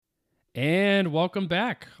And welcome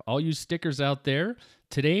back, all you stickers out there.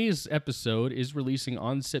 Today's episode is releasing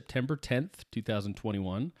on September 10th,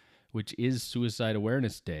 2021, which is Suicide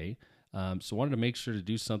Awareness Day. So wanted to make sure to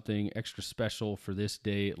do something extra special for this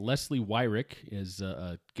day. Leslie Wyrick is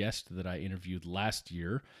a guest that I interviewed last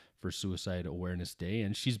year for Suicide Awareness Day,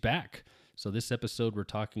 and she's back. So this episode we're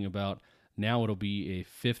talking about, now it'll be a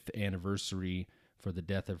 5th anniversary for the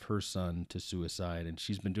death of her son to suicide, and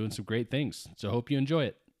she's been doing some great things. So I hope you enjoy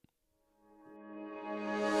it.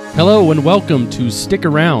 Hello and welcome to Stick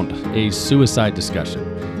Around, a suicide discussion.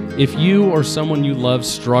 If you or someone you love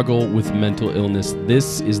struggle with mental illness,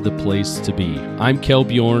 this is the place to be. I'm Kel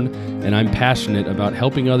Bjorn, and I'm passionate about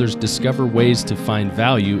helping others discover ways to find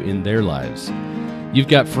value in their lives. You've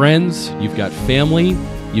got friends, you've got family,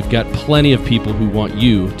 you've got plenty of people who want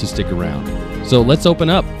you to stick around. So let's open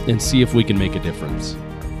up and see if we can make a difference.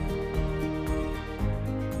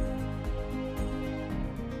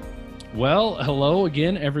 Well, hello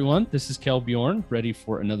again, everyone. This is Kel Bjorn, ready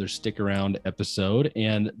for another Stick Around episode.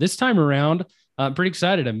 And this time around, I'm pretty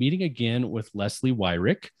excited. I'm meeting again with Leslie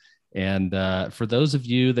Wyrick. And for those of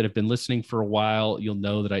you that have been listening for a while, you'll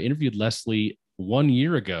know that I interviewed Leslie 1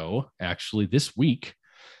 year ago, actually this week.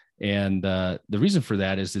 And the reason for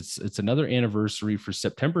that is it's another anniversary. For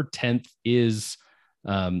September 10th is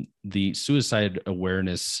the Suicide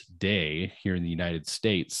Awareness Day here in the United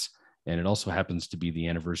States. And it also happens to be the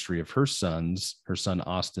anniversary of her son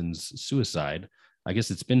Austin's suicide. I guess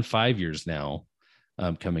it's been 5 years now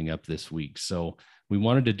coming up this week. So we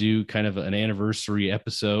wanted to do kind of an anniversary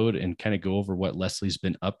episode and kind of go over what Leslie's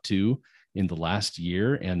been up to in the last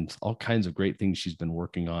year and all kinds of great things she's been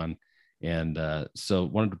working on. And so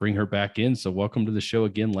wanted to bring her back in. So welcome to the show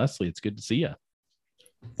again, Leslie. It's good to see you.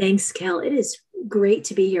 Thanks, Kel. It is great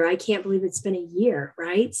to be here. I can't believe it's been a year,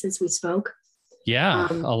 right, since we spoke. Yeah,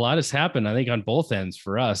 a lot has happened, I think, on both ends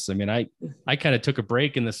for us. I mean, I kind of took a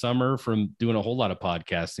break in the summer from doing a whole lot of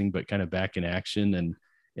podcasting, but kind of back in action.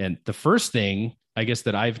 And the first thing, I guess,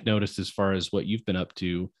 that I've noticed as far as what you've been up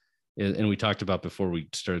to, and we talked about before we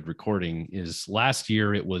started recording, is last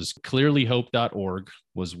year it was clearlyhope.org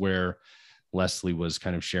was where Leslie was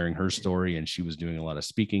kind of sharing her story, and she was doing a lot of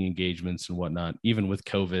speaking engagements and whatnot, even with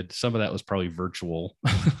COVID. Some of that was probably virtual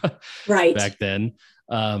right back then.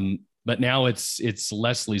 But now it's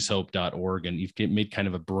leslieshope.org, and you've made kind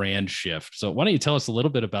of a brand shift. So why don't you tell us a little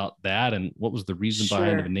bit about that, and what was the reason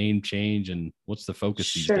behind the name change, and what's the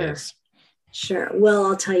focus these days? Sure. Well,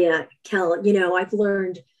 I'll tell you, Kel, I've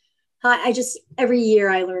learned, every year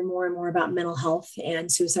I learn more and more about mental health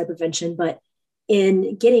and suicide prevention, but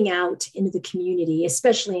in getting out into the community,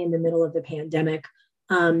 especially in the middle of the pandemic,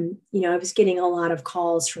 I was getting a lot of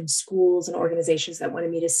calls from schools and organizations that wanted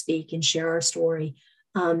me to speak and share our story.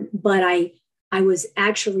 But I was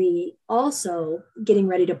actually also getting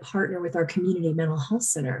ready to partner with our community mental health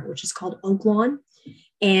center, which is called Oaklawn.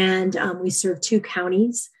 And we serve 2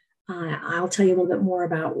 counties. I'll tell you a little bit more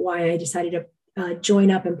about why I decided to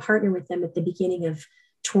join up and partner with them at the beginning of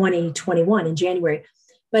 2021 in January.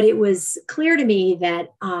 But it was clear to me that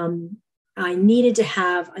I needed to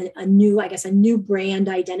have a new brand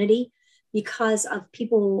identity, because of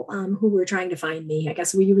people who were trying to find me. I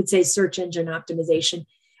guess you would say search engine optimization.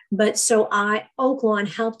 But so Oaklawn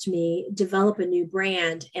helped me develop a new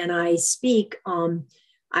brand. And I speak,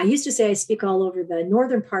 I used to say I speak all over the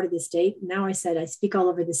northern part of the state. Now I said I speak all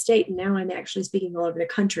over the state. And now I'm actually speaking all over the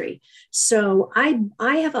country. So I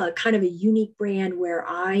have a kind of a unique brand where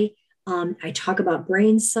I talk about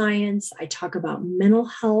brain science. I talk about mental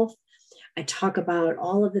health. I talk about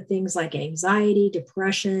all of the things like anxiety,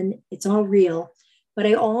 depression. It's all real. But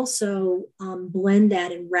I also blend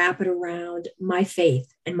that and wrap it around my faith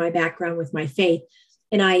and my background with my faith.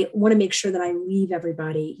 And I want to make sure that I leave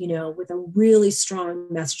everybody, with a really strong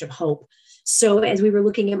message of hope. So as we were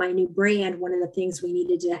looking at my new brand, one of the things we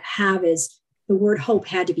needed to have is the word hope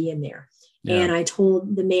had to be in there. Yeah. And I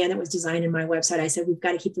told the man that was designing my website, I said, we've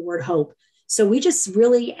got to keep the word hope. So we just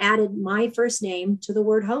really added my first name to the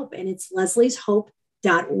word hope, and it's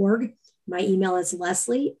leslieshope.org. My email is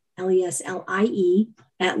Leslie, Leslie,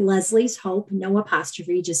 at leslieshope, no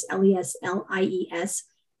apostrophe, just Leslies,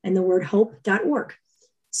 and the word hope.org.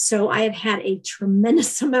 So I have had a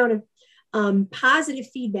tremendous amount of positive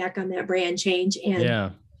feedback on that brand change. And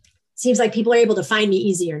it seems like people are able to find me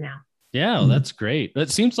easier now. Yeah, that's great.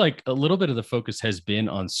 It seems like a little bit of the focus has been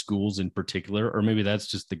on schools in particular, or maybe that's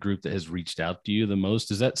just the group that has reached out to you the most.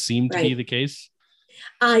 Does that seem to be the case?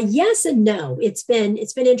 Yes and no. It's been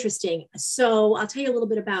interesting. So I'll tell you a little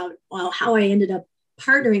bit about how I ended up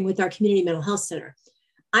partnering with our community mental health center.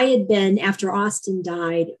 I had been, after Austin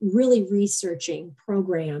died, really researching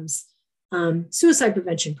programs suicide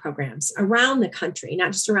prevention programs around the country,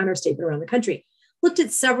 not just around our state, but around the country. Looked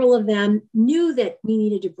at several of them, knew that we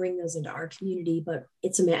needed to bring those into our community, but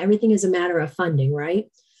everything is a matter of funding,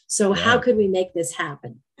 right? So how could we make this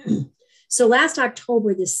happen? So last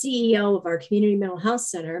October, the CEO of our community mental health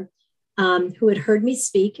center, who had heard me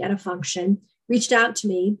speak at a function, reached out to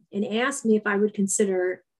me and asked me if I would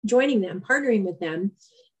consider joining them, partnering with them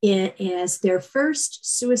as their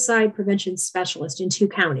first suicide prevention specialist in 2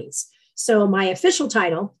 counties. So my official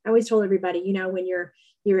title, I always told everybody, when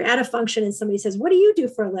you're at a function and somebody says, what do you do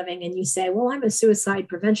for a living? And you say, well, I'm a suicide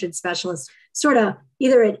prevention specialist. Sort of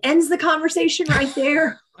either it ends the conversation right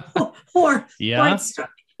there or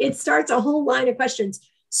it starts a whole line of questions.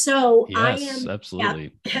 So yes,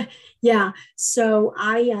 absolutely. Yeah. So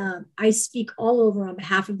I speak all over on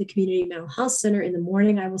behalf of the Community Mental Health Center. In the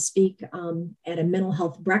morning, I will speak at a mental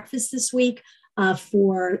health breakfast this week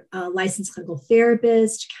for licensed clinical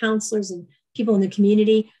therapists, counselors, and people in the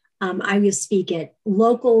community. I will speak at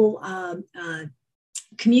local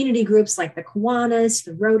community groups like the Kiwanis,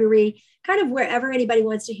 the Rotary, kind of wherever anybody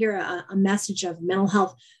wants to hear a message of mental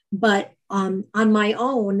health. But on my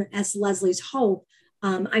own, as Leslie's Hope,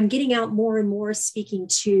 I'm getting out more and more speaking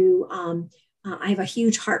to, I have a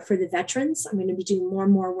huge heart for the veterans. I'm going to be doing more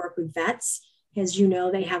and more work with vets. As you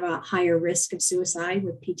know, they have a higher risk of suicide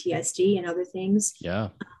with PTSD and other things. Yeah.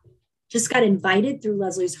 Just got invited through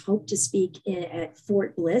Leslie's Hope to speak at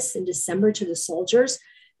Fort Bliss in December to the soldiers,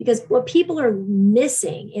 because what people are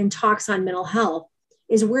missing in talks on mental health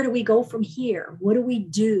is, where do we go from here? What do we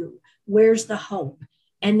do? Where's the hope?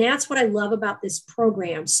 And that's what I love about this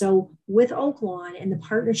program. So with Oaklawn and the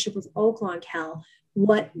partnership with Oaklawn, Cal,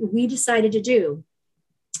 what we decided to do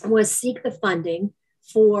was seek the funding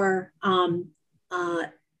for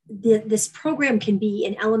this program can be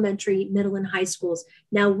in elementary, middle, and high schools.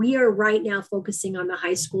 Now, we are right now focusing on the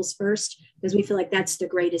high schools first because we feel like that's the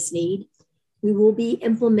greatest need. We will be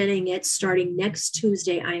implementing it starting next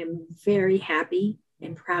Tuesday. I am very happy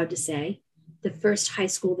and proud to say the first high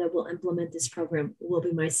school that will implement this program will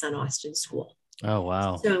be my son Austin's school. Oh,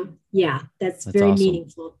 wow. So yeah, that's very awesome.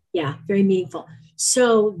 meaningful. Yeah, very meaningful.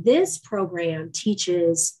 So this program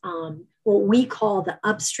teaches what we call the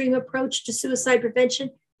upstream approach to suicide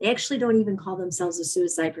prevention. They actually don't even call themselves a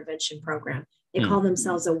suicide prevention program. They call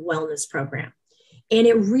themselves a wellness program. And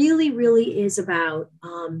it really, really is about,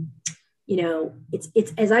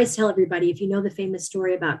 it's as I tell everybody, if you know the famous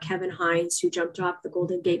story about Kevin Hines, who jumped off the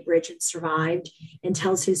Golden Gate Bridge and survived, and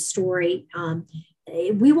tells his story,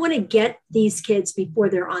 we want to get these kids before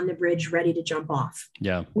they're on the bridge ready to jump off.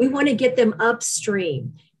 Yeah. We want to get them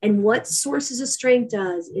upstream. And what Sources of Strength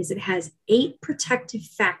does is it has 8 protective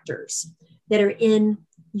factors that are in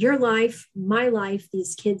your life, my life,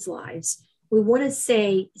 these kids' lives. We want to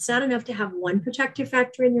say it's not enough to have 1 protective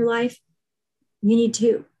factor in your life. You need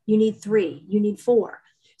 2, you need 3, you need 4.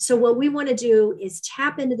 So what we want to do is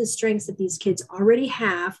tap into the strengths that these kids already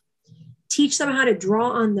have, teach them how to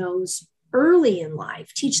draw on those early in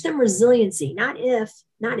life, teach them resiliency, not if,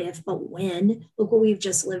 but when. Look what we've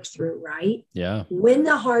just lived through, right? Yeah. When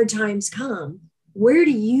the hard times come, where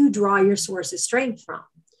do you draw your source of strength from?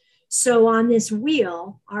 So on this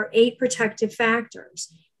wheel are 8 protective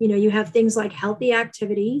factors. You have things like healthy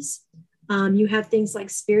activities. You have things like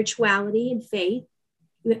spirituality and faith,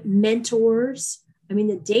 mentors. I mean,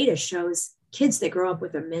 the data shows kids that grow up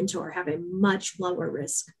with a mentor have a much lower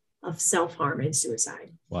risk of self-harm and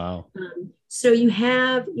suicide. Wow. So you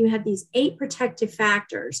have these 8 protective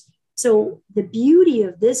factors. So the beauty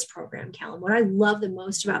of this program, Callum, what I love the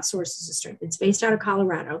most about Sources of Strength, it's based out of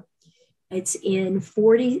Colorado. It's in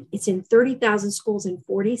 30,000 schools in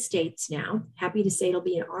 40 states now. Happy to say it'll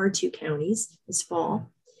be in our 2 counties this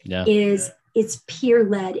fall. Yeah. It's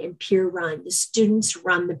peer-led and peer-run. The students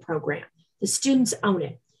run the program. The students own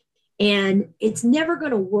it. And it's never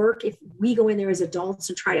going to work if we go in there as adults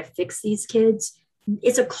and try to fix these kids.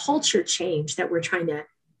 It's a culture change that we're trying to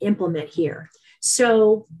implement here.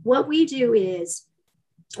 So what we do is,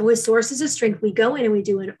 with Sources of Strength, we go in and we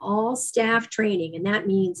do an all-staff training. And that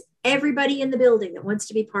means everybody in the building that wants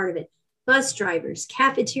to be part of it: bus drivers,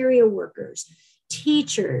 cafeteria workers,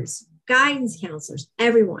 teachers, guidance counselors,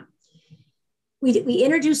 everyone. We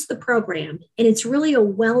introduce the program, and it's really a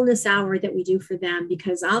wellness hour that we do for them,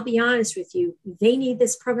 because I'll be honest with you, they need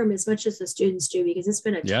this program as much as the students do, because it's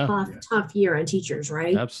been a tough year on teachers,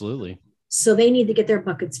 right? Absolutely. So they need to get their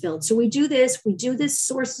buckets filled. So we do this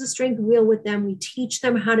Sources of Strength wheel with them. We teach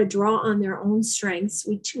them how to draw on their own strengths.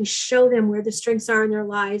 We show them where the strengths are in their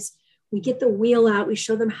lives. We get the wheel out. We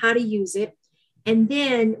show them how to use it. And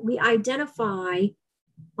then we identify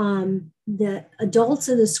the adults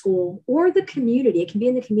in the school or the community, it can be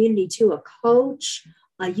in the community too, a coach,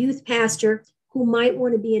 a youth pastor who might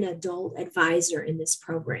want to be an adult advisor in this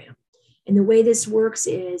program. And the way this works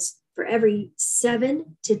is for every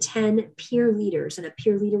 7 to 10 peer leaders, and a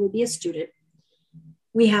peer leader would be a student,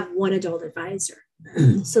 we have one adult advisor.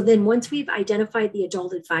 So then once we've identified the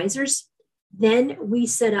adult advisors, then we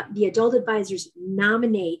set up the adult advisors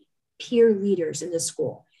nominate peer leaders in the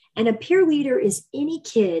school. And a peer leader is any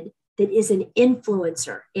kid that is an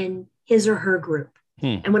influencer in his or her group.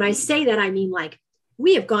 And when I say that, I mean, like,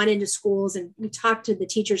 we have gone into schools and we talk to the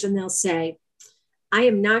teachers and they'll say, I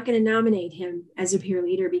am not going to nominate him as a peer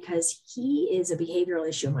leader because he is a behavioral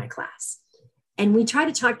issue in my class. And we try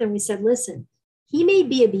to talk to them. We said, listen, he may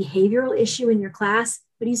be a behavioral issue in your class,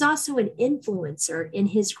 but he's also an influencer in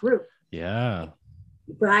his group. Yeah.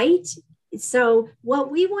 Right? So what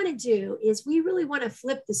we want to do is we really want to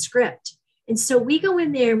flip the script. And so we go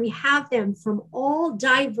in there and we have them from all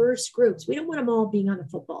diverse groups. We don't want them all being on the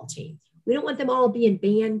football team. We don't want them all being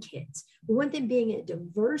band kids. We want them being a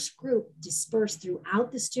diverse group dispersed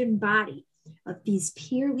throughout the student body of these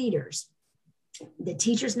peer leaders. The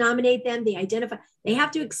teachers nominate them, they identify, they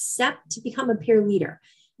have to accept to become a peer leader.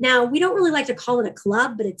 Now, we don't really like to call it a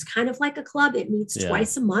club, but it's kind of like a club. It meets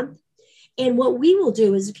twice a month. And what we will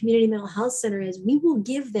do as a community mental health center is we will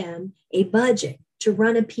give them a budget to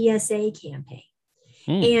run a PSA campaign.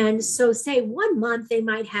 And so say 1 month, they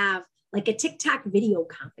might have like a TikTok video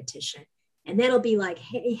competition. And that'll be like,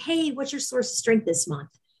 hey, what's your source of strength this month?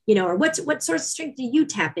 You know, or what source of strength do you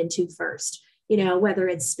tap into first? You know, whether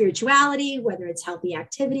it's spirituality, whether it's healthy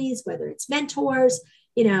activities, whether it's mentors,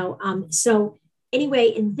 you know. So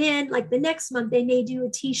anyway, and then like the next month, they may do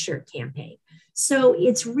a t-shirt campaign. So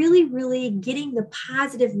it's really, really getting the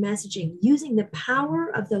positive messaging, using the power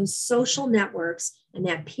of those social networks and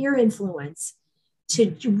that peer influence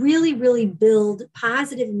to really, really build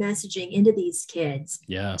positive messaging into these kids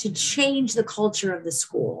to change the culture of the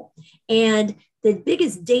school. And the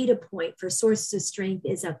biggest data point for sources of strength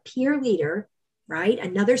is a peer leader, right?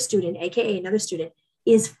 Another student, AKA another student,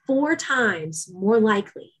 is 4 times more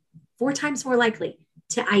likely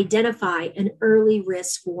to identify an early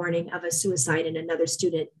risk warning of a suicide in another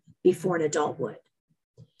student before an adult would.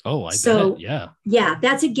 Oh, I bet. Yeah. Yeah,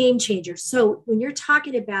 that's a game changer. So when you're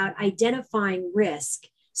talking about identifying risk,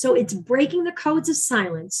 so it's breaking the codes of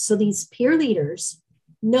silence. So these peer leaders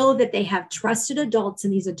know that they have trusted adults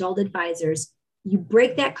and these adult advisors. You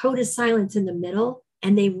break that code of silence in the middle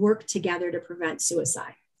and they work together to prevent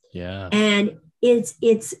suicide. Yeah. And it's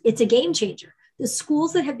a game changer. The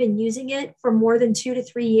schools that have been using it for more than 2 to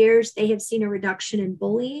 3 years, they have seen a reduction in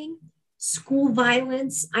bullying, school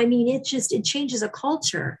violence. I mean, it changes a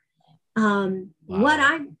culture.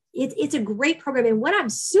 It's a great program. And what I'm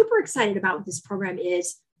super excited about with this program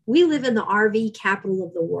is we live in the RV capital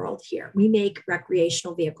of the world here. We make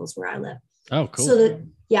recreational vehicles where I live. Oh, cool.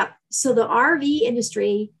 So the RV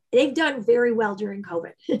industry, they've done very well during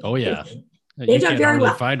COVID. Oh yeah. They've done very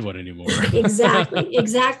well. Find one anymore.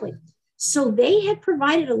 Exactly. So they had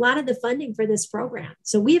provided a lot of the funding for this program.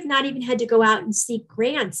 So we have not even had to go out and seek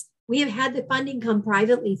grants. We have had the funding come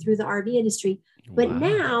privately through the RV industry. But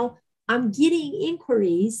now I'm getting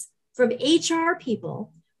inquiries from HR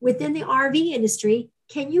people within the RV industry.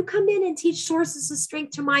 Can you come in and teach sources of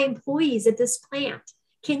strength to my employees at this plant?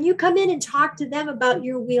 Can you come in and talk to them about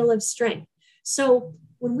your wheel of strength? So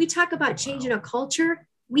when we talk about changing a culture,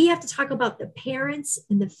 we have to talk about the parents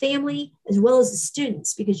and the family as well as the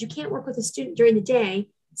students, because you can't work with a student during the day,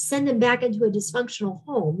 send them back into a dysfunctional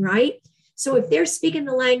home, right? So if they're speaking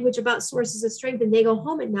the language about sources of strength and they go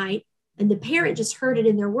home at night and the parent just heard it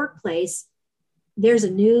in their workplace, there's a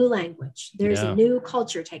new language. There's a new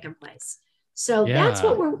culture taking place. So that's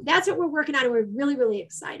what we're working on. And we're really, really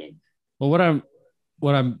excited. Well, what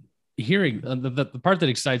I'm hearing, the part that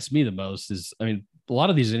excites me the most is, I mean, a lot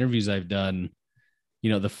of these interviews I've done, you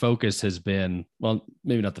know, the focus has been, well,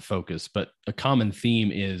 maybe not the focus, but a common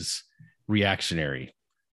theme is reactionary.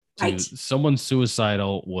 Someone's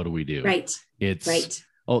suicidal. What do we do? Right. It's they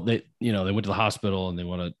went to the hospital and they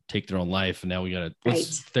want to take their own life. And now we got to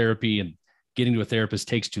therapy, and getting to a therapist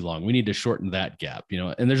takes too long. We need to shorten that gap, you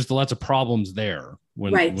know, and there's lots of problems there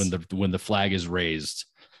when the flag is raised.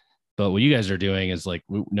 But what you guys are doing is like,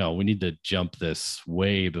 we need to jump this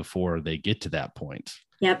way before they get to that point.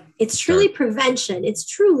 Yep. It's truly prevention. It's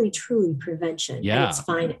truly prevention. Yeah.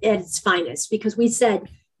 At its finest, because we said,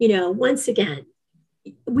 you know, once again,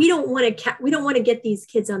 we don't want to get these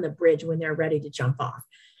kids on the bridge when they're ready to jump off.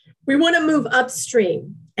 We want to move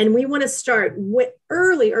upstream And we want to start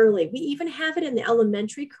early. We even have it in the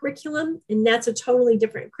elementary curriculum. And that's a totally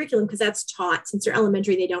different curriculum because that's taught. Since they're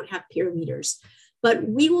elementary, they don't have peer leaders. But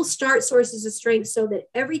we will start sources of strength so that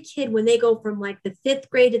every kid, when they go from like the 5th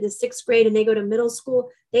grade to the 6th grade and they go to middle school,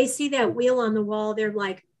 they see that wheel on the wall. They're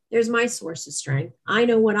like, there's my source of strength. I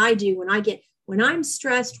know what I do when I'm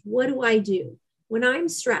stressed, what do I do? When I'm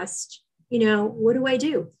stressed, what do I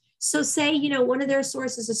do? So say, one of their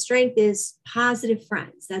sources of strength is positive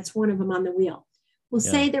friends. That's one of them on the wheel. Well,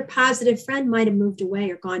 say their positive friend might have moved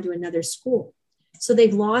away or gone to another school. So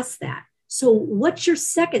they've lost that. So what's your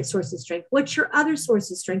second source of strength? What's your other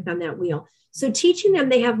source of strength on that wheel? So teaching them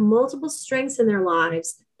they have multiple strengths in their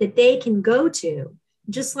lives that they can go to,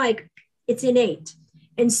 just like it's innate.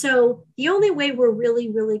 And so the only way we're really,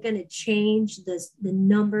 really going to change the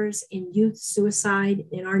numbers in youth suicide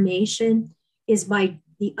in our nation is by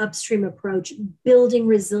the upstream approach, building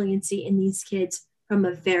resiliency in these kids from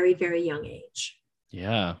a very, very young age.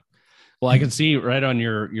 Yeah. Well, I can see right on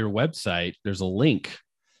your website, there's a link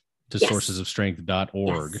to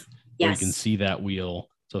sourcesofstrength.org where you can see that wheel.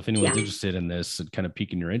 So if anyone's interested in this and kind of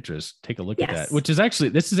piquing your interest, take a look at that, which is actually,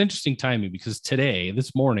 this is interesting timing because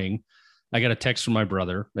this morning, I got a text from my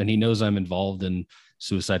brother and he knows I'm involved in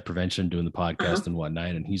suicide prevention, doing the podcast and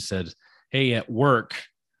whatnot. And he said, hey, at work,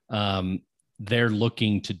 they're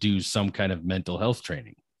looking to do some kind of mental health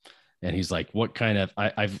training. And he's like, what kind of,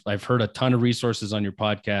 I've heard a ton of resources on your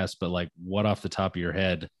podcast, but like what off the top of your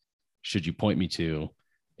head should you point me to?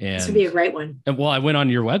 And this would be a great one. And well, I went on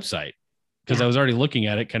your website because I was already looking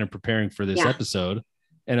at it, kind of preparing for this episode.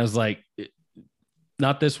 And I was like,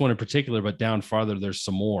 not this one in particular, but down farther, there's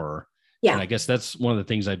some more. Yeah. And I guess that's one of the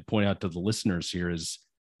things I'd point out to the listeners here is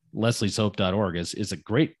leslieshope.org is a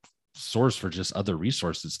great source for just other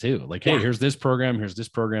resources too. Like, hey, here's this program, here's this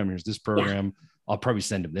program, here's this program. I'll probably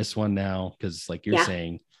send them this one now. Cause like you're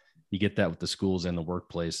saying, you get that with the schools and the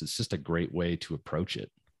workplace. It's just a great way to approach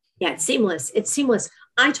it. Yeah, it's seamless. It's seamless.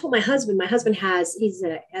 I told my husband he's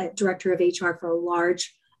a director of HR for a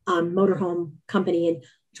large motorhome company. And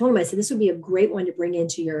I told him, I said, this would be a great one to bring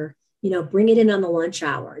into your, bring it in on the lunch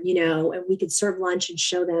hour, and we could serve lunch and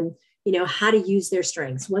show them, how to use their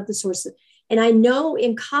strengths, what the source of. And I know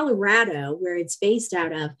in Colorado, where it's based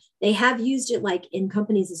out of, they have used it like in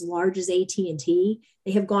companies as large as AT&T.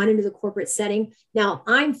 They have gone into the corporate setting. Now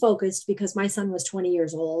I'm focused because my son was 20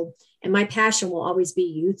 years old and my passion will always be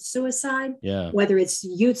youth suicide, whether it's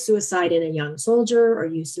youth suicide in a young soldier or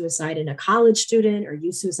youth suicide in a college student or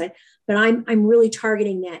youth suicide. But I'm really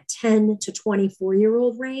targeting that 10 to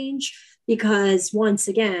 24-year-old range because once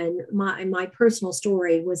again, my personal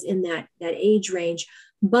story was in that age range.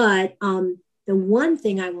 But the one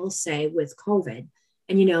thing I will say with COVID,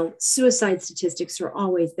 and suicide statistics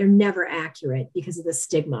they're never accurate because of the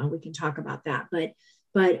stigma. We can talk about that.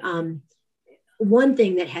 But one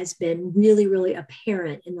thing that has been really, really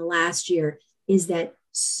apparent in the last year is that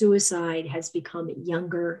suicide has become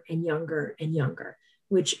younger and younger and younger,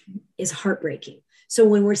 which is heartbreaking. So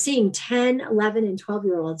when we're seeing 10, 11, and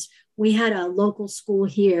 12-year-olds, we had a local school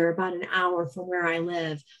here about an hour from where I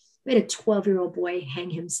live. We had a 12-year-old boy hang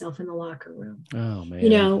himself in the locker room. Oh,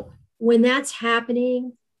 man. When that's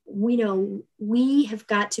happening, we have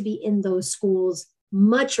got to be in those schools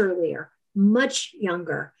much earlier, much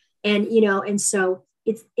younger. And so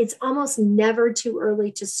it's almost never too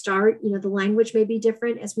early to start. The language may be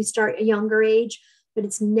different as we start a younger age, but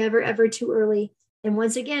it's never, ever too early. And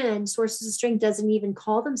once again, Sources of Strength doesn't even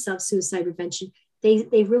call themselves suicide prevention.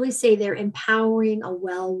 They really say they're empowering a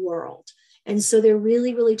well world. And so they're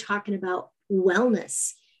really, really talking about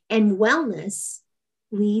wellness, and wellness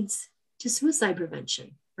leads to suicide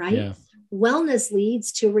prevention, right? Yeah. Wellness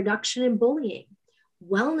leads to reduction in bullying.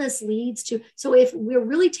 Wellness leads to, so if we're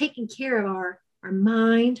really taking care of our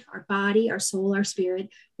mind, our body, our soul, our spirit,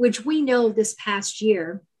 which we know this past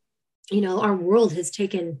year, our world has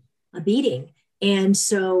taken a beating. And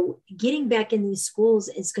so getting back in these schools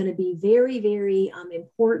is going to be very, very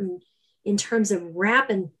important in terms of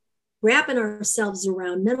wrapping ourselves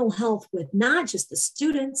around mental health with not just the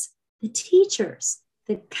students, the teachers,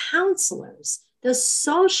 the counselors, the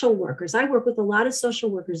social workers. I work with a lot of social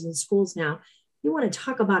workers in schools now. You want to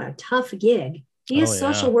talk about a tough gig. Be a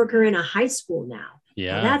social worker in a high school now.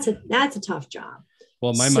 Yeah. Now that's a tough job.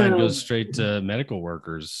 Well, my mind goes straight to medical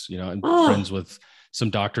workers. I'm friends with some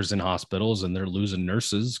doctors in hospitals and they're losing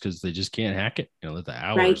nurses because they just can't hack it. The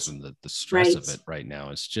hours and the stress of it right now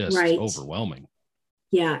is just overwhelming.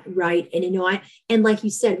 Yeah, right. And, and like you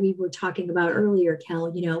said, we were talking about earlier,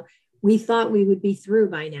 Kel, we thought we would be through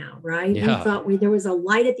by now, right? Yeah. We thought there was a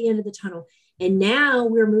light at the end of the tunnel. And now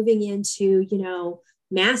we're moving into,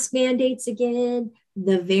 mask mandates again.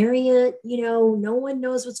 the variant, no one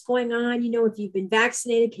knows what's going on. If you've been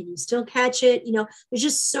vaccinated, can you still catch it? There's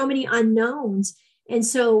just so many unknowns. And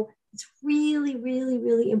so it's really, really,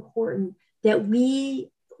 really important that we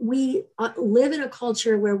live in a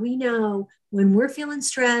culture where we know when we're feeling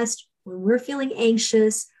stressed, when we're feeling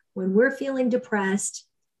anxious, when we're feeling depressed,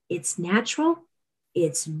 it's natural,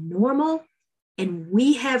 it's normal, and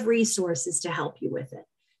we have resources to help you with it.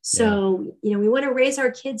 So, we want to raise our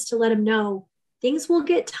kids to let them know things will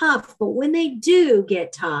get tough, but when they do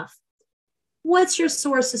get tough, what's your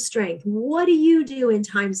source of strength? What do you do in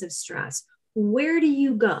times of stress? Where do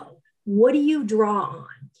you go? What do you draw on?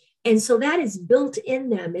 And so that is built in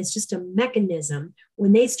them. It's just a mechanism.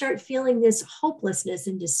 When they start feeling this hopelessness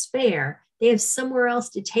and despair, they have somewhere else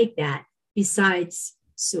to take that besides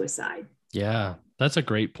suicide. Yeah, that's a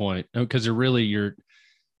great point. Because you're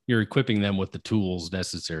equipping them with the tools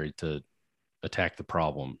necessary to attack the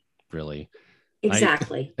problem, really.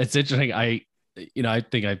 Exactly. It's interesting. I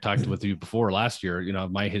think I've talked with you before last year,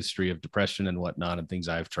 my history of depression and whatnot and things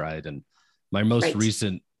I've tried. And my most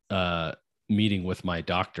recent meeting with my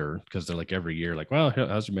doctor, because they're like every year, like, well,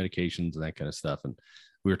 how's your medications and that kind of stuff. And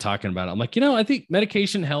we were talking about it. I'm like, I think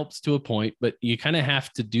medication helps to a point, but you kind of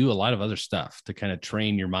have to do a lot of other stuff to kind of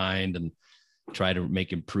train your mind and try to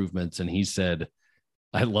make improvements. And he said,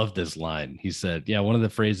 I love this line. He said, yeah, one of the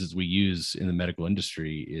phrases we use in the medical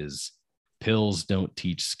industry is pills don't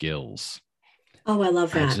teach skills. Oh, I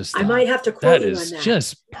love that. I might have to quote you on that. That is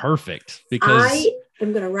just perfect, because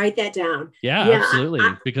I'm going to write that down. Yeah, absolutely.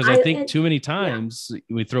 Because I think too many times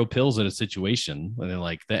we throw pills at a situation and they're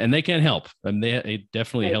like that, and they can't help. And they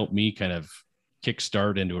definitely help me kind of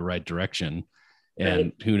kickstart into a right direction.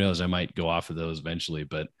 And who knows, I might go off of those eventually,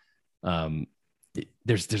 but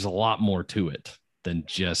there's a lot more to it than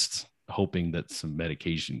just hoping that some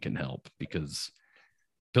medication can help, because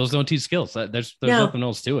pills don't teach skills. There's nothing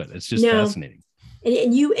else to it. It's just fascinating.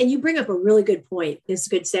 And you bring up a really good point. This is a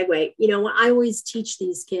good segue. When I always teach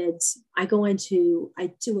these kids, I do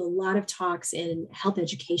a lot of talks in health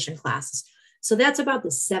education classes. So that's about the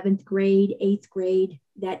 7th grade, 8th grade,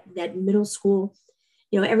 that middle school.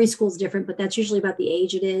 Every school is different, but that's usually about the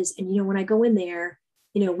age it is. And, when I go in there,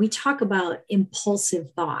 we talk about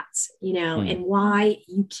impulsive thoughts, and why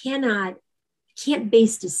you can't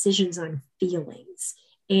base decisions on feelings.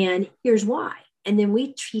 And here's why. And then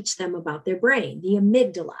we teach them about their brain, the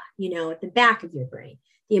amygdala, at the back of your brain.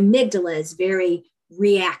 The amygdala is very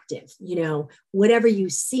reactive, whatever you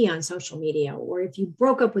see on social media, or if you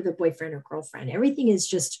broke up with a boyfriend or girlfriend, everything is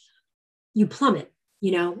just, you plummet,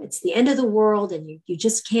 it's the end of the world, and you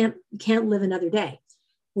just can't live another day.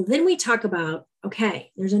 Well, then we talk about,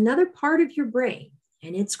 okay, there's another part of your brain,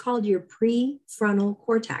 and it's called your prefrontal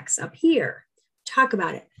cortex up here. Talk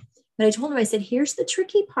about it. But I told him, I said, here's the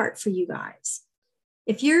tricky part for you guys.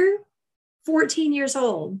 If you're 14 years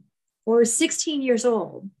old or 16 years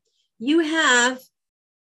old, you have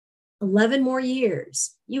 11 more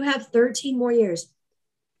years. You have 13 more years,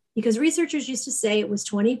 because researchers used to say it was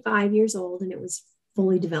 25 years old and it was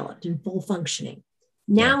fully developed and full functioning.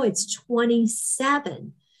 Now it's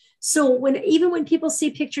 27. So even when people see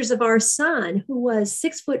pictures of our son, who was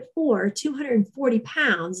 6'4", 240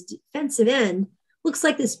 pounds, defensive end, looks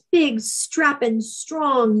like this big, strapping,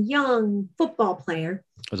 strong, young football player.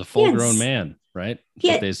 Was a full-grown man, right?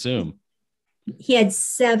 That's what they assume. He had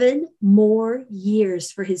 7 more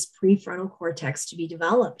years for his prefrontal cortex to be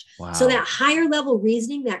developed. Wow. So that higher level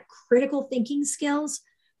reasoning, that critical thinking skills,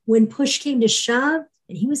 when push came to shove,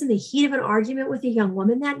 and he was in the heat of an argument with a young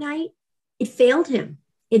woman that night, it failed him.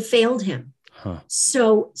 Huh.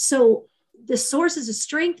 So the Sources of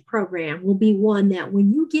Strength program will be one that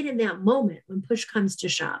when you get in that moment, when push comes to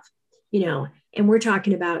shove, and we're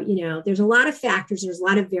talking about, there's a lot of factors, there's a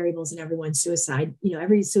lot of variables in everyone's suicide.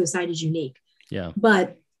 Every suicide is unique. Yeah.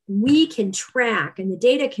 But we can track, and the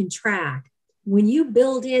data can track, when you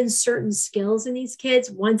build in certain skills in these kids,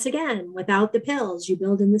 once again, without the pills, you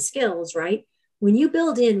build in the skills, right? When you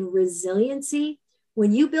build in resiliency,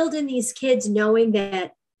 when you build in these kids knowing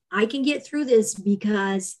that I can get through this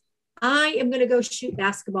because I am going to go shoot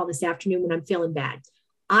basketball this afternoon when I'm feeling bad.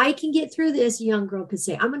 I can get through this. A young girl could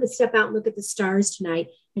say, I'm going to step out and look at the stars tonight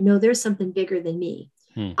and know there's something bigger than me.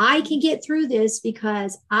 I can get through this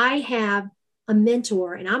because I have a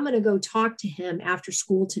mentor and I'm going to go talk to him after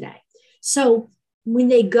school today. So when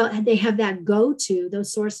they have that go-to,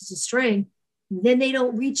 those sources of strength, then they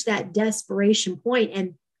don't reach that desperation point.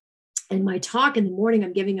 And in my talk in the morning,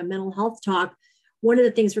 I'm giving a mental health talk. One of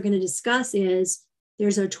the things we're going to discuss is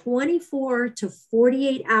there's a 24 to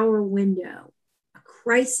 48 hour window, a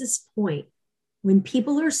crisis point, when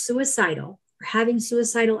people are suicidal or having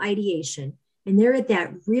suicidal ideation. and they're at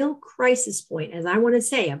that real crisis point, as I want to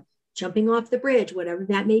say, I'm jumping off the bridge, whatever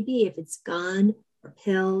that may be, if it's gun or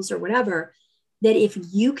pills or whatever, that if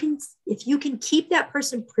you can keep that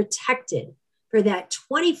person protected for that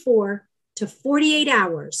 24 to 48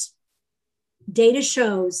 hours, data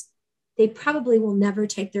shows they probably will never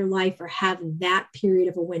take their life or have that period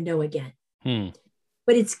of a window again.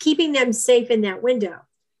 But it's keeping them safe in that window.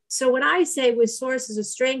 So what I say with sources of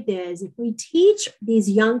strength is if we teach these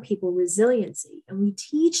young people resiliency and we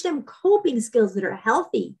teach them coping skills that are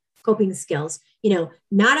healthy coping skills,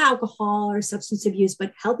 not alcohol or substance abuse,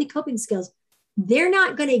 but healthy coping skills, they're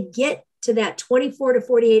not going to get to that 24 to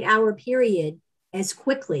 48 hour period as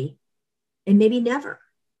quickly and maybe never.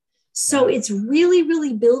 So it's really,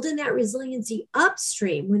 really building that resiliency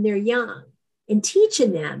upstream when they're young and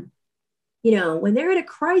teaching them, when they're at a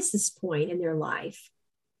crisis point in their life,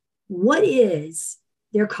 what is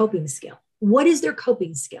their coping skill? What is their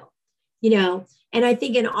coping skill? And I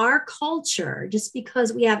think in our culture, just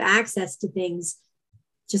because we have access to things,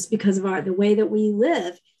 just because of the way that we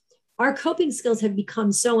live, our coping skills have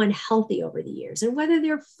become so unhealthy over the years. And whether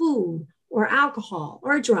they're food or alcohol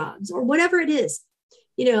or drugs or whatever it is,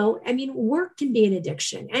 work can be an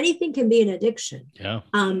addiction. Anything can be an addiction. Yeah.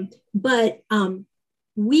 But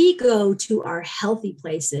we go to our healthy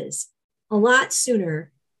places a lot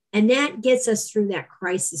sooner. And that gets us through that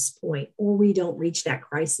crisis point, or we don't reach that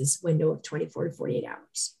crisis window of 24 to 48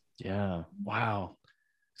 hours. Yeah. Wow.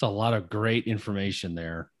 It's a lot of great information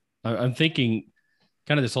there. I'm thinking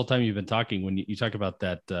kind of this whole time you've been talking, when you talk about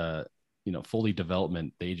that, fully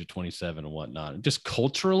development, the age of 27 and whatnot, just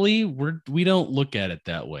culturally, we don't look at it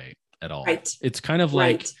that way at all. Right. It's kind of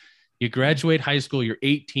like you graduate high school, you're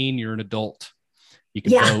 18, you're an adult, you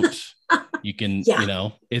can vote, you can,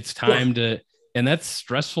 it's time to, and that's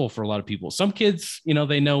stressful for a lot of people. Some kids,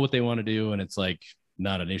 they know what they want to do and it's like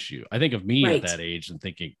not an issue. I think of me at that age and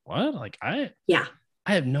thinking, what? Like I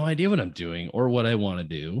have no idea what I'm doing or what I want to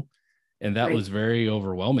do. And that was very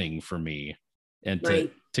overwhelming for me. And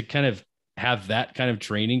to kind of have that kind of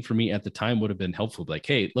training for me at the time would have been helpful. Like,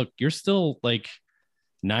 hey, look, you're still like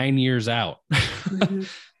 9 years out to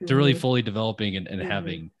really fully developing and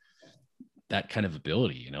having that kind of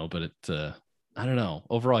ability, but it, I don't know.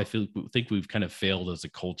 Overall, I think we've kind of failed as a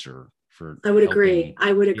culture for. I would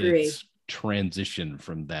agree. Transition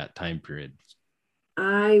from that time period.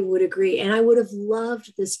 I would agree. And I would have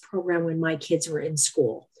loved this program when my kids were in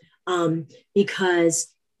school.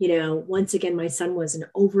 Because, once again, my son was an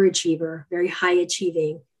overachiever, very high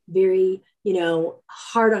achieving, very,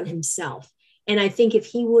 hard on himself. And I think if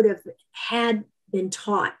he would have had been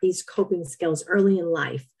taught these coping skills early in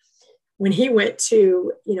life, when he went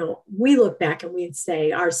to, we look back and we'd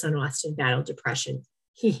say our son Austin battled depression.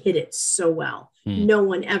 He hid it so well. No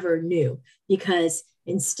one ever knew, because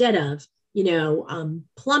instead of,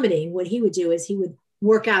 plummeting, what he would do is he would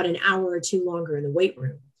work out an hour or two longer in the weight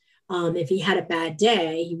room. If he had a bad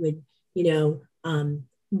day, he would,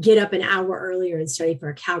 get up an hour earlier and study for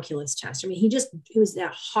a calculus test. I mean, it was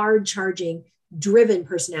that hard charging, driven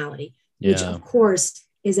personality, which of course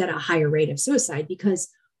is at a higher rate of suicide, because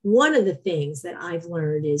one of the things that I've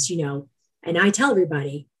learned is, and I tell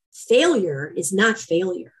everybody, failure is not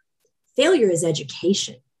failure. Failure is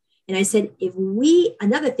education. And I said,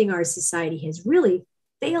 another thing our society has really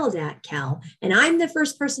failed at, Cal, and I'm the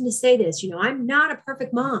first person to say this, I'm not a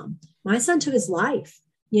perfect mom. My son took his life,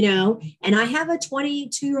 and I have a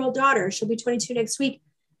 22-year-old daughter. She'll be 22 next week.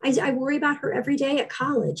 I worry about her every day at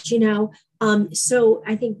college, So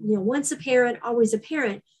I think, once a parent, always a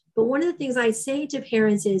parent. But one of the things I say to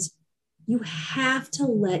parents is you have to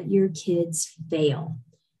let your kids fail.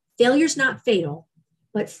 Failure's not fatal,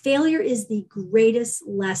 but failure is the greatest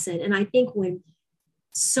lesson. And I think when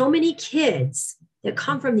so many kids that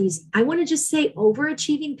come from these, I want to just say,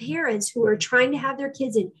 overachieving parents who are trying to have their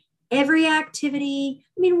kids in every activity,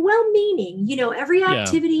 well-meaning, every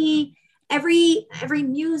activity, every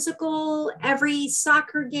musical, every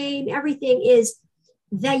soccer game, everything is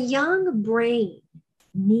the young brain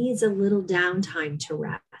needs a little downtime to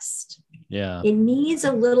rest. Yeah. It needs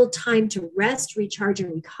a little time to rest, recharge,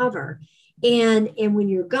 and recover. And when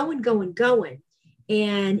you're going,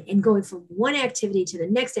 and going from one activity to the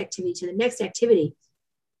next activity to the next activity,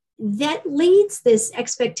 that leads this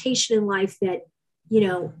expectation in life that,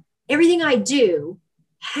 everything I do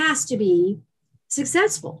has to be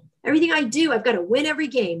successful. Everything I do, I've got to win every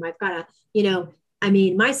game. I've got to,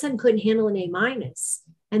 my son couldn't handle an A-.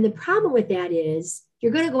 And the problem with that is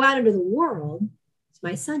you're going to go out into the world, as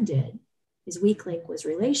my son did. His weak link was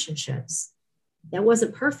relationships. That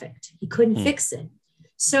wasn't perfect. He couldn't fix it.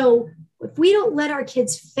 So if we don't let our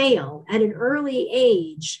kids fail at an early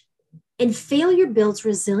age And failure builds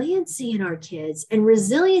resiliency in our kids, and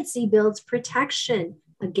resiliency builds protection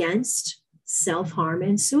against self-harm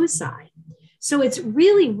and suicide. So it's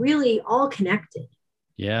really, really all connected.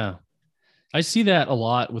 Yeah. I see that a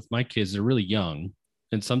lot with my kids. They're really young,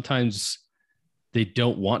 and sometimes they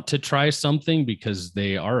don't want to try something because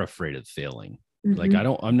they are afraid of failing. Mm-hmm. Like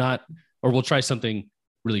or we'll try something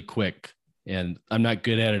really quick and I'm not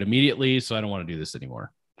good at it immediately, so I don't want to do this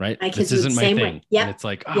anymore. Right. This isn't my thing. Yep. And it's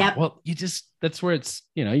like, well, that's where it's,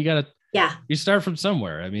 you got to, you start from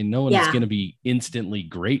somewhere. I mean, no one is going to be instantly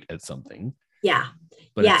great at something. Yeah.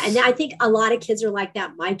 But and I think a lot of kids are like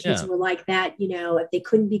that. My kids were like that, if they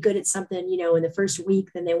couldn't be good at something, in the first week,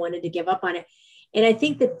 then they wanted to give up on it. And I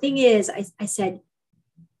think the thing is, I said,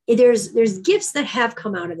 there's gifts that have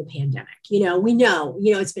come out of the pandemic. We know,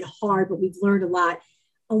 it's been hard, but we've learned a lot.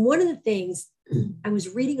 And one of the things, I was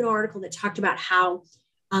reading an article that talked about how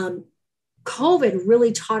COVID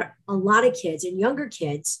really taught a lot of kids and younger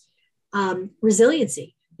kids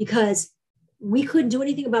resiliency, because we couldn't do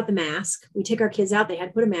anything about the mask. We take our kids out, they had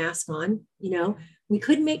to put a mask on, we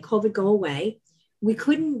couldn't make COVID go away. We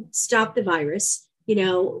couldn't stop the virus.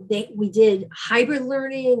 We did hybrid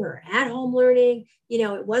learning or at home learning.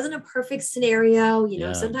 It wasn't a perfect scenario.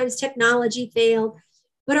 Sometimes technology failed,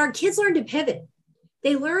 but our kids learned to pivot.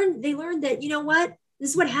 They learned that,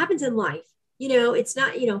 this is what happens in life. It's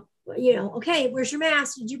not, okay, where's your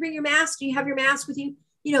mask? Did you bring your mask? Do you have your mask with you?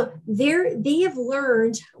 They have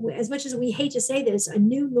learned, as much as we hate to say this, a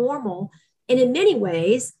new normal. And in many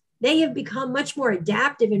ways, they have become much more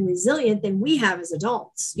adaptive and resilient than we have as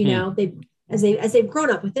adults. They've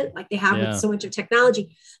grown up with it, like they have with so much of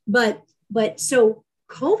technology. But so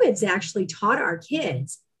COVID's actually taught our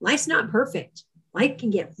kids, life's not perfect. Life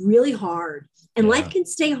can get really hard, and life can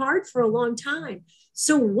stay hard for a long time.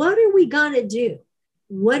 So what are we going to do?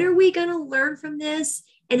 What are we going to learn from this?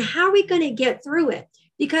 And how are we going to get through it?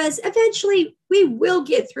 Because eventually we will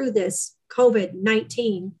get through this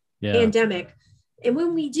COVID-19 pandemic. And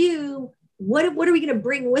when we do, what are we going to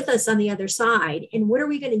bring with us on the other side? And what are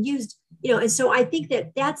we going to use? And so I think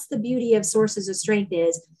that's the beauty of Sources of Strength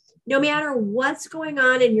is, no matter what's going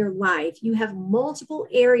on in your life, you have multiple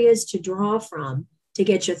areas to draw from to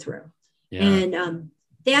get you through. Yeah. And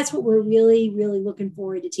that's what we're really, really looking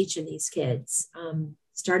forward to teaching these kids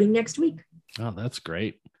starting next week. Oh, that's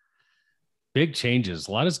great. Big changes.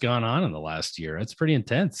 A lot has gone on in the last year. It's pretty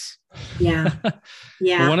intense. Yeah.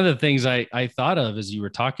 Yeah. One of the things I thought of as you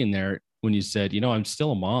were talking there, when you said, I'm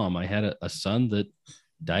still a mom. I had a son that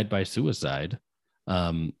died by suicide.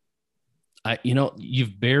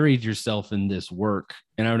 You've buried yourself in this work,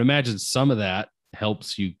 and I would imagine some of that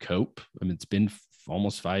helps you cope. I mean, it's been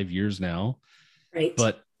almost 5 years now, right?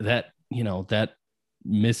 But that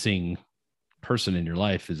missing person in your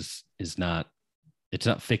life is not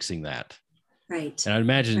fixing that. Right. And I'd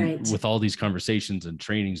imagine with all these conversations and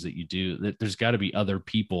trainings that you do, that there's got to be other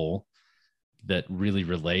people that really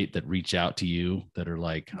relate, that reach out to you, that are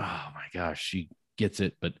like, oh my gosh, she gets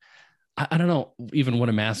it. But I don't know even what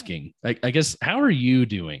I'm asking. I guess, how are you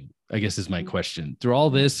doing? I guess is my question. Through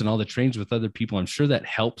all this and all the trainings with other people, I'm sure that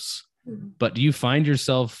helps. But do you find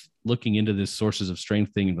yourself looking into this Sources of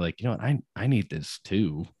Strength thing and be like, I need this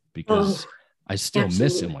too, because I still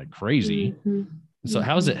miss him like crazy. Mm-hmm. So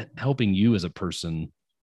how is it helping you as a person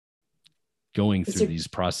going through these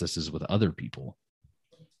processes with other people?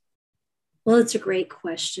 Well, it's a great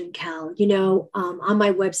question, Cal. On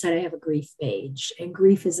my website, I have a grief page, and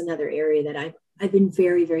grief is another area that I've been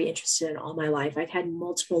very, very interested in all my life. I've had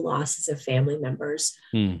multiple losses of family members.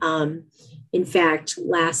 In fact,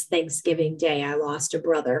 last Thanksgiving Day, I lost a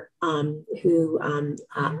brother who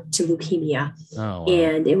to leukemia. Oh, wow.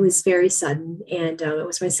 And it was very sudden. And it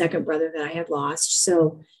was my second brother that I had lost.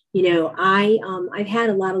 So, I've had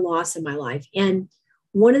a lot of loss in my life. And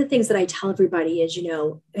one of the things that I tell everybody is,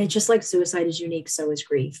 just like suicide is unique, so is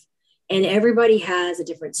grief. And everybody has a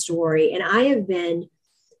different story. And I've been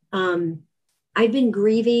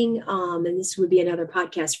grieving, and this would be another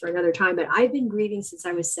podcast for another time, but I've been grieving since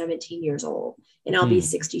I was 17 years old, and I'll be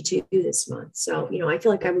 62 this month. So, I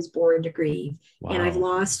feel like I was born to grieve. Wow. And I've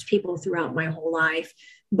lost people throughout my whole life.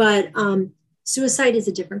 But suicide is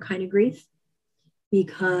a different kind of grief,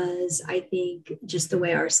 because I think just the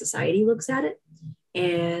way our society looks at it.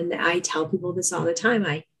 And I tell people this all the time.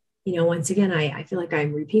 Once again, I feel like I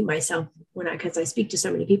repeat myself because I speak to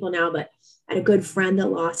so many people now, but I had a good friend that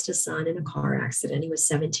lost a son in a car accident. He was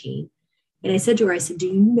 17. And I said to her, do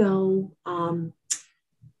you know the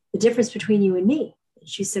difference between you and me? And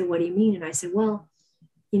she said, what do you mean? And I said, well,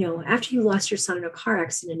 after you lost your son in a car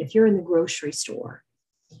accident, if you're in the grocery store,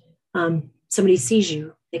 somebody sees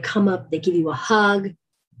you, they come up, they give you a hug,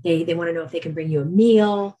 They want to know if they can bring you a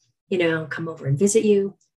meal, come over and visit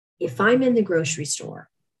you. If I'm in the grocery store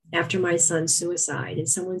after my son's suicide and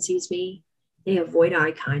someone sees me, they avoid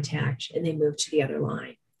eye contact and they move to the other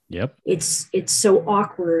line. Yep. It's so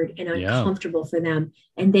awkward and uncomfortable for them,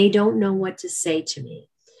 and they don't know what to say to me.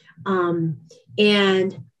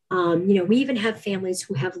 We even have families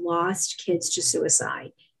who have lost kids to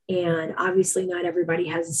suicide. And obviously not everybody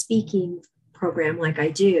has a speaking program like I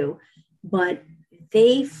do, but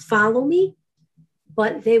they follow me,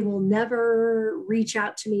 but they will never reach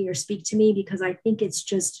out to me or speak to me because I think it's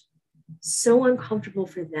just so uncomfortable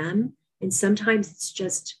for them. And sometimes it's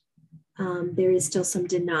just, there is still some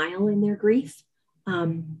denial in their grief.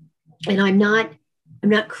 And I'm not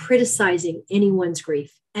criticizing anyone's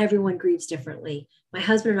grief. Everyone grieves differently. My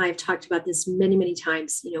husband and I have talked about this many, many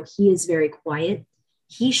times. He is very quiet.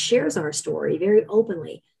 He shares our story very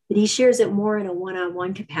openly, but he shares it more in a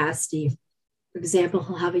one-on-one capacity. For example,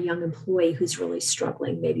 he'll have a young employee who's really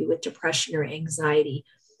struggling, maybe with depression or anxiety,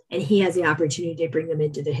 and he has the opportunity to bring them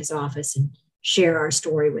into his office and share our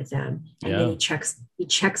story with them. And then he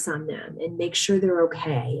checks on them and makes sure they're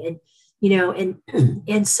okay.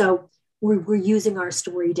 And so we're using our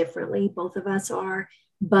story differently. Both of us are,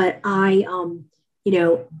 but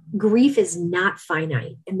grief is not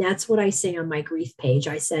finite. And that's what I say on my grief page.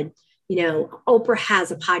 I said, Oprah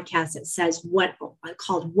has a podcast that says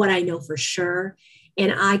called What I Know for Sure.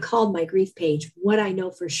 And I called my grief page, What I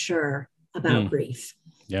Know for Sure About Grief.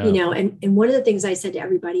 Yeah. And one of the things I said to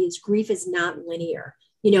everybody is grief is not linear.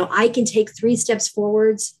 I can take 3 steps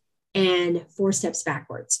forwards and 4 steps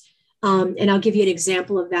backwards. And I'll give you an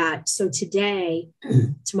example of that. So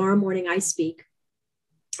tomorrow morning, I speak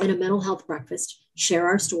at a mental health breakfast, share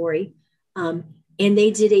our story. And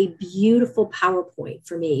they did a beautiful PowerPoint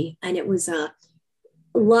for me. And it was a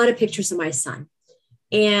lot of pictures of my son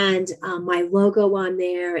and my logo on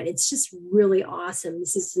there. And it's just really awesome.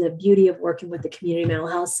 This is the beauty of working with the Community Mental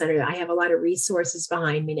Health Center. I have a lot of resources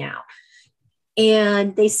behind me now.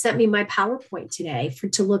 And they sent me my PowerPoint today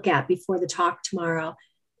to look at before the talk tomorrow.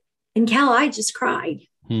 And Cal, I just cried.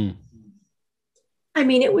 I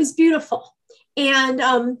mean, it was beautiful.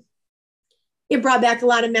 And it brought back a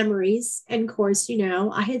lot of memories. And of course,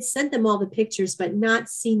 I had sent them all the pictures, but not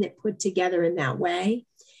seen it put together in that way.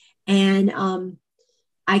 And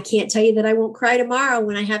I can't tell you that I won't cry tomorrow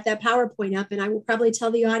when I have that PowerPoint up. And I will probably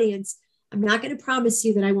tell the audience, I'm not going to promise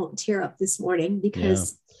you that I won't tear up this morning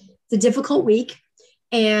because it's a difficult week.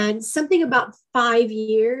 And something about 5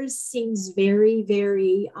 years seems very,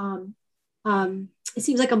 very, it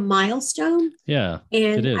seems like a milestone. Yeah.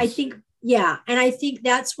 And I think, and I think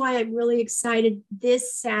that's why I'm really excited.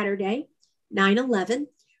 This Saturday, 9/11,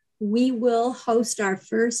 we will host our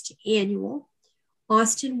first annual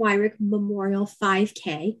Austin Wyrick Memorial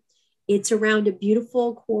 5K. It's around a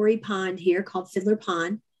beautiful quarry pond here called Fiddler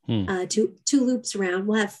Pond. Two loops around.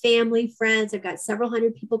 We'll have family, friends. I've got several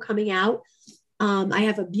hundred people coming out. I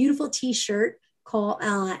have a beautiful t-shirt called,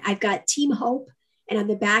 I've got Team Hope. And on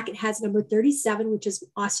the back, it has number 37, which is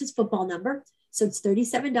Austin's football number. So it's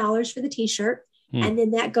 $37 for the t-shirt. And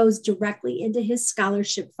then that goes directly into his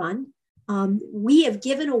scholarship fund. We have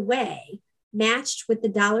given away, matched with the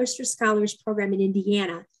Dollars for Scholars program in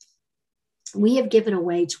Indiana, we have given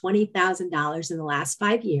away $20,000 in the last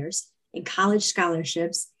 5 years in college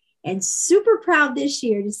scholarships. And super proud this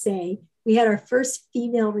year to say we had our first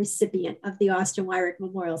female recipient of the Austin Wyrick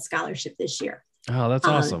Memorial Scholarship this year. Oh, that's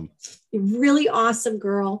awesome. Really awesome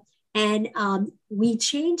girl. And we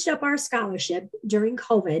changed up our scholarship during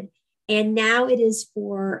COVID. And now it is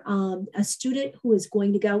for a student who is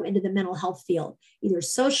going to go into the mental health field, either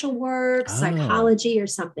social work, psychology, or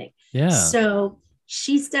something. Yeah. So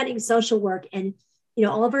she's studying social work. And,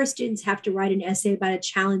 all of our students have to write an essay about a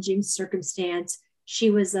challenging circumstance. She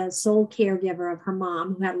was a sole caregiver of her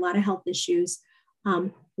mom who had a lot of health issues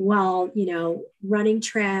while, running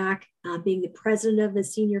track, being the president of the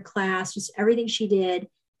senior class, just everything she did,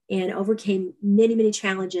 and overcame many, many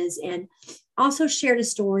challenges, and also shared a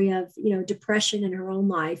story of, depression in her own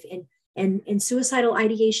life and suicidal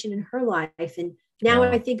ideation in her life. And now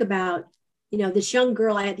I think about, this young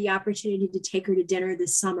girl, I had the opportunity to take her to dinner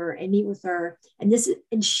this summer and meet with her. And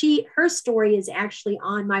her story is actually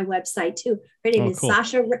on my website too. Her name is cool.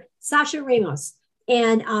 Sasha Ramos.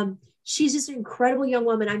 And she's just an incredible young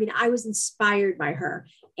woman. I mean, I was inspired by her.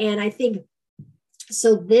 And I think,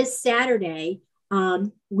 so this Saturday,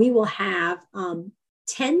 we will have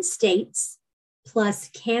 10 states plus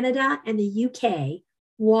Canada and the UK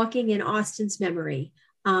walking in Austin's memory.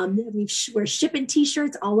 We're shipping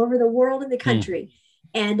t-shirts all over the world and the country.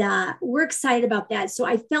 And we're excited about that. So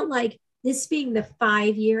I felt like this being the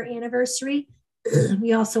 5-year anniversary,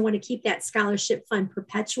 we also want to keep that scholarship fund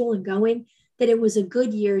perpetual and going, that it was a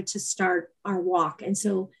good year to start our walk. And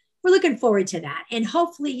so we're looking forward to that. And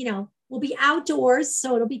hopefully, we'll be outdoors,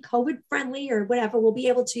 so it'll be COVID friendly or whatever. We'll be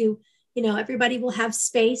able to, everybody will have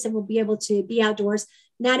space and we'll be able to be outdoors.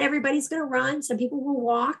 Not everybody's going to run. Some people will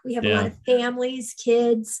walk. We have a lot of families,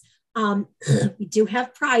 kids. We do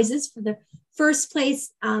have prizes for the first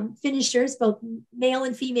place finishers, both male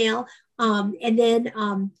and female. And then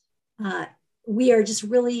we are just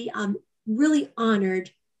really, really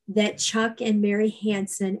honored that Chuck and Mary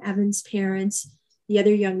Hansen, Evan's parents, the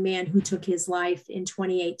other young man who took his life in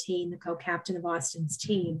 2018, the co-captain of Austin's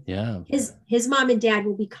team. Yeah. His mom and dad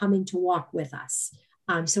will be coming to walk with us.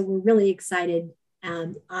 So we're really excited.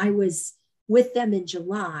 I was with them in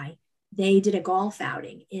July. They did a golf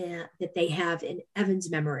outing that they have in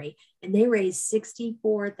Evan's memory, and they raised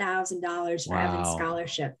 $64,000 for Evan's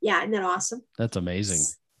scholarship. Yeah. Isn't that awesome? That's amazing.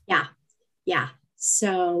 Yeah. Yeah.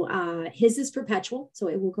 So his is perpetual, so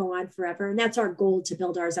it will go on forever. And that's our goal, to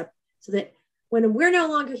build ours up so that when we're no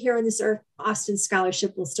longer here on this earth, Austin's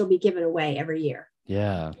scholarship will still be given away every year.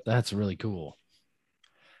 Yeah, that's really cool.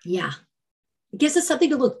 Yeah. It gives us something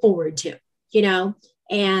to look forward to, and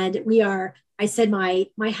I said, my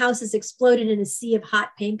house has exploded in a sea of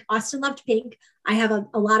hot pink. Austin loved pink. I have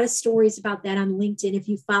a lot of stories about that on LinkedIn. If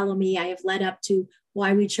you follow me, I have led up to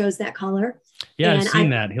why we chose that color. Yeah, I've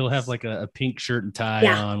seen that. He'll have like a pink shirt and tie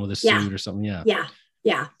on with a suit or something. Yeah.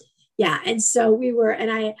 Yeah. And so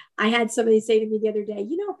I had somebody say to me the other day,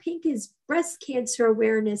 pink is breast cancer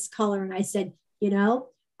awareness color. And I said,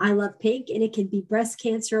 I love pink, and it can be breast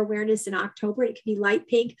cancer awareness in October. It can be light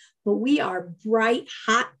pink, but we are bright,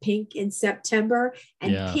 hot pink in September.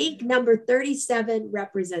 And pink number 37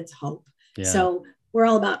 represents hope. Yeah. So we're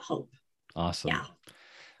all about hope. Awesome.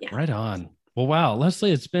 Yeah. Right on. Well, wow,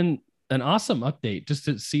 Leslie, it's been an awesome update just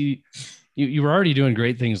to see you were already doing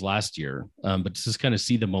great things last year, but to just kind of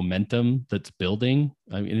see the momentum that's building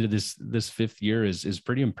into this fifth year is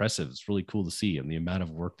pretty impressive. It's really cool to see, and the amount of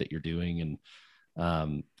work that you're doing, and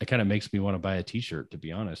it kind of makes me want to buy a t-shirt, to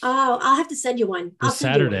be honest. Oh, I'll have to send you one. This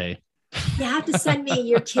Saturday. You have to send me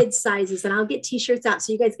your kids' sizes, and I'll get t-shirts out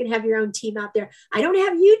so you guys can have your own team out there. I don't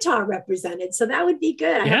have Utah represented, so that would be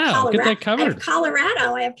good. I have Colorado. Get that covered. I have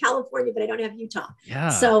Colorado. I have California, but I don't have Utah. Yeah.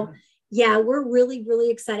 So yeah, we're really,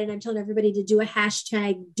 really excited. I'm telling everybody to do a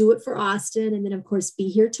hashtag, do it for Austin. And then of course, be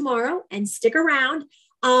here tomorrow and stick around.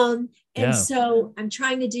 So I'm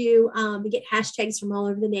trying to we get hashtags from all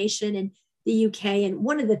over the nation and the UK. And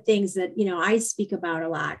one of the things that, I speak about a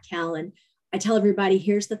lot, Cal, and I tell everybody,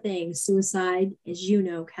 here's the thing: suicide, as you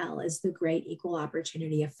know, Cal, is the great equal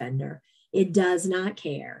opportunity offender. It does not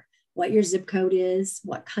care what your zip code is,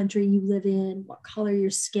 what country you live in, what color your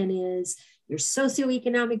skin is, your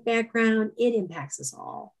socioeconomic background. It impacts us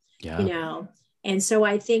all, And so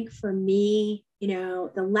I think for me,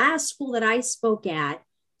 the last school that I spoke at,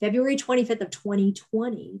 February 25th of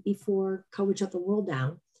 2020, before COVID shut the world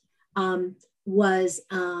down, was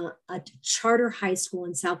a charter high school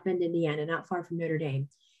in South Bend, Indiana, not far from Notre Dame.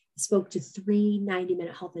 I spoke to 3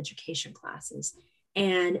 90-minute health education classes.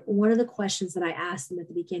 And one of the questions that I asked them at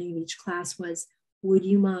the beginning of each class was, would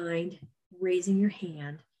you mind raising your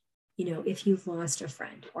hand, if you've lost a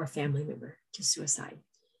friend or family member to suicide?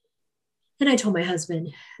 And I told my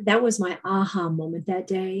husband, that was my aha moment that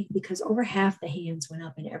day, because over half the hands went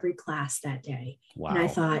up in every class that day. Wow. And I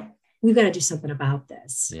thought, we've got to do something about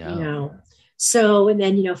this, So, and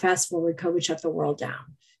then, fast forward, COVID shut the world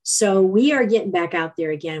down. So we are getting back out there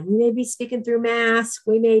again. We may be speaking through masks.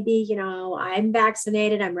 We may be, I'm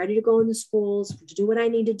vaccinated. I'm ready to go into schools to do what I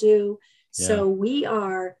need to do. Yeah. So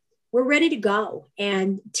we're ready to go.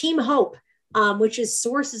 And Team Hope, which is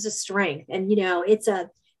Sources of Strength. And, it's a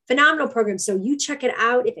phenomenal program. So you check it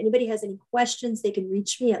out. If anybody has any questions, they can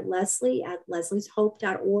reach me at Leslie at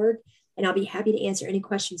leslieshope.org. And I'll be happy to answer any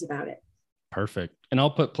questions about it. Perfect. And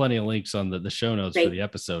I'll put plenty of links on the show notes for the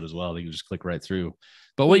episode as well. You can just click right through.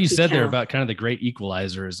 But what you said there about kind of the great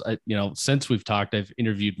equalizer is, since we've talked, I've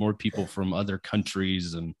interviewed more people from other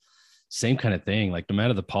countries, and same kind of thing. Like, no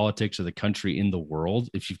matter the politics of the country in the world,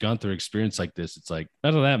 if you've gone through an experience like this, it's like,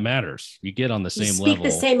 none of that matters. You get on the same level. Speak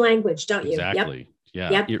the same language, don't you? Exactly.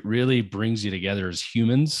 Yep. Yeah. Yep. It really brings you together as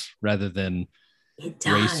humans rather than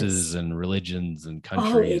races and religions and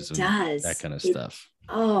countries that kind of stuff.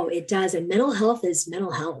 Oh, it does. And mental health is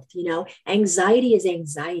mental health. Anxiety is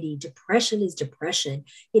anxiety. Depression is depression.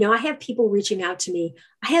 I have people reaching out to me.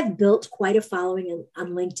 I have built quite a following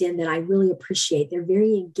on LinkedIn that I really appreciate. They're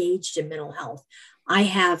very engaged in mental health. I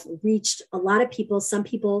have reached a lot of people. Some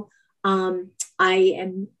people I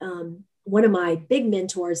am one of my big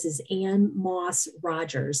mentors is Ann Moss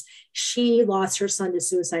Rogers. She lost her son to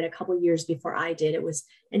suicide a couple of years before I did.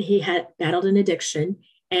 And he had battled an addiction.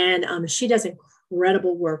 And she does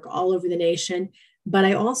incredible work all over the nation. But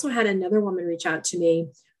I also had another woman reach out to me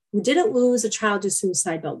who didn't lose a child to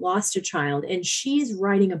suicide, but lost a child. And she's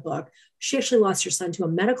writing a book. She actually lost her son to a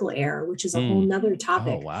medical error, which is a whole nother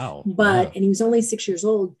topic. Oh, wow. And he was only 6 years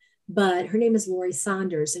old. But her name is Lori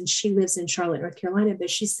Saunders, and she lives in Charlotte, North Carolina. But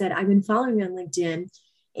she said, I've been following her on LinkedIn,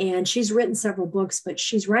 and she's written several books, but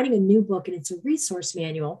she's writing a new book, and it's a resource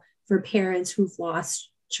manual for parents who've lost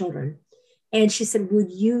children. And she said,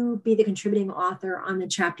 would you be the contributing author on the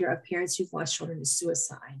chapter of parents who've lost children to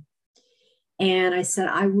suicide? And I said,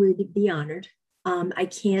 I would be honored. I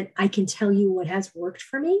can tell you what has worked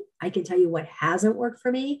for me. I can tell you what hasn't worked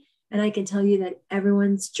for me. And I can tell you that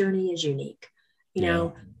everyone's journey is unique, you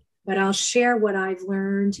know, but I'll share what I've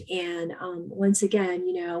learned. And once again,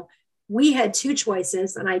 you know, we had two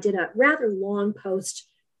choices, and I did a rather long post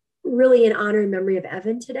really in honor and memory of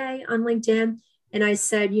Evan today on LinkedIn. And I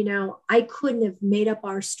said, you know, I couldn't have made up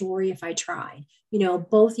our story if I tried. You know,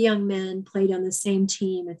 both young men played on the same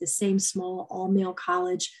team at the same small all-male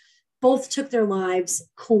college. Both took their lives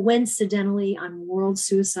coincidentally on World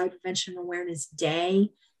Suicide Prevention Awareness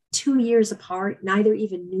Day, 2 years apart. Neither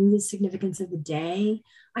even knew the significance of the day.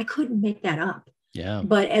 I couldn't make that up. Yeah.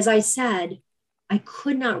 But as I said, I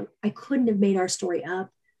couldn't have made our story up.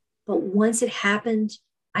 But once it happened,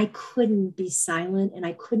 I couldn't be silent, and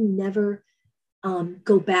I couldn't never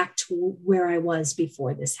go back to where I was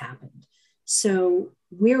before this happened. So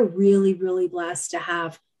we're really, really blessed to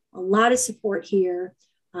have a lot of support here,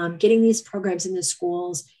 getting these programs in the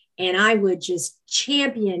schools. And I would just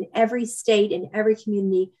champion every state and every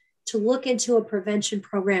community to look into a prevention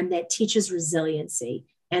program that teaches resiliency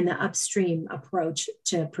and the upstream approach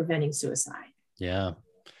to preventing suicide. Yeah.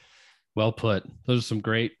 Well put. Those are some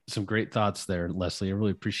great thoughts there, Leslie. I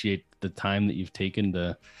really appreciate the time that you've taken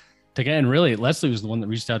to and really, Leslie was the one that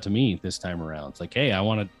reached out to me this time around. It's like, hey, I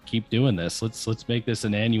want to keep doing this. Let's make this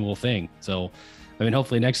an annual thing. So, I mean,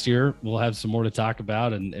 hopefully next year we'll have some more to talk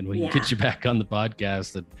about, and we can get you back on the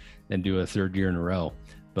podcast and do a third year in a row.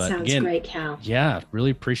 But sounds again, great, Cal. Yeah,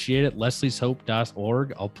 really appreciate it.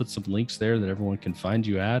 leslieshope.org. I'll put some links there that everyone can find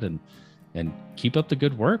you at, and keep up the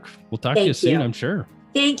good work. We'll talk to you soon, I'm sure.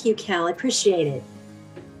 Thank you, Cal. I appreciate it.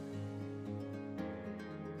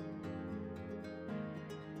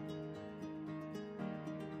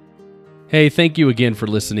 Hey, thank you again for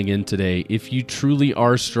listening in today. If you truly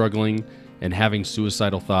are struggling and having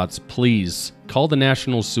suicidal thoughts, please call the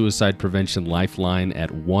National Suicide Prevention Lifeline at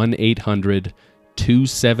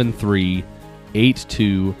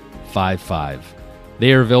 1-800-273-8255.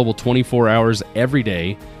 They are available 24 hours every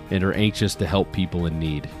day and are anxious to help people in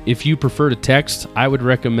need. If you prefer to text, I would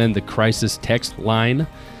recommend the Crisis Text Line.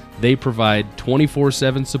 They provide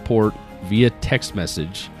 24/7 support via text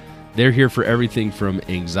message. They're here for everything from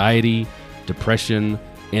anxiety, depression,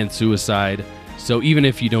 and suicide. So even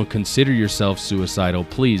if you don't consider yourself suicidal,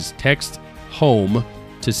 please text HOME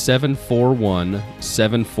to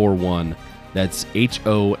 741-741. That's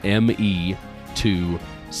HOME to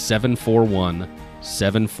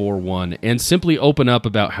 741-741, and simply open up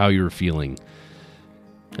about how you're feeling.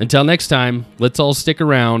 Until next time, let's all stick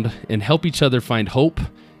around and help each other find hope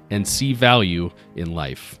and see value in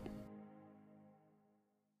life.